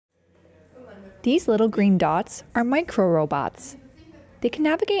These little green dots are microrobots. They can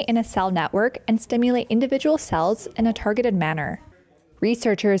navigate in a cell network and stimulate individual cells in a targeted manner.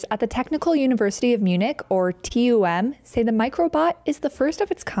 Researchers at the Technical University of Munich, or TUM, say the microbot is the first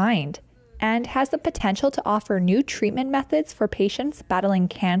of its kind and has the potential to offer new treatment methods for patients battling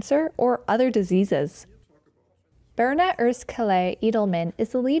cancer or other diseases. Berna Ozkale Edelmann is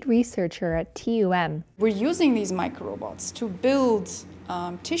the lead researcher at TUM. We're using these microrobots to build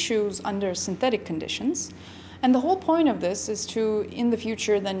tissues under synthetic conditions. And the whole point of this is to, in the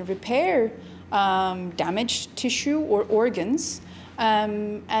future, then repair damaged tissue or organs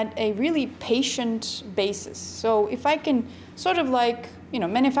at a really patient basis. So if I can sort of like,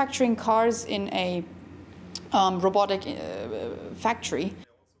 manufacturing cars in a robotic factory.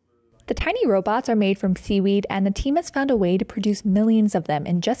 The tiny robots are made from seaweed, and the team has found a way to produce millions of them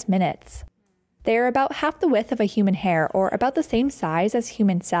in just minutes. They are about half the width of a human hair, or about the same size as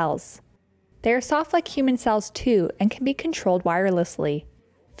human cells. They are soft like human cells too, and can be controlled wirelessly.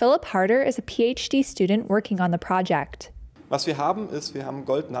 Philip Harder is a PhD student working on the project. Was wir haben ist, wir haben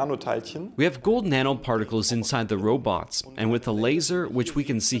Gold-Nanoteilchen. We have gold nanoparticles inside the robots, and with a laser, which we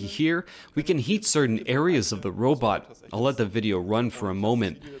can see here, we can heat certain areas of the robot. I'll let the video run for a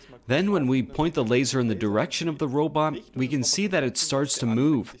moment. Then when we point the laser in the direction of the robot, we can see that it starts to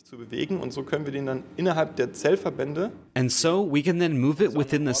move. And so we can then move it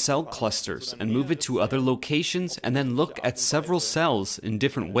within the cell clusters and move it to other locations and then look at several cells in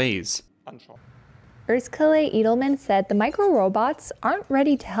different ways. Ozkale Edelmann said the microrobots aren't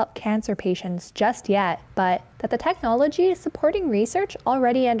ready to help cancer patients just yet, but that the technology is supporting research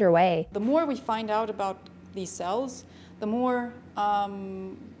already underway. The more we find out about these cells, the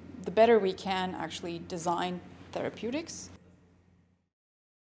better we can actually design therapeutics.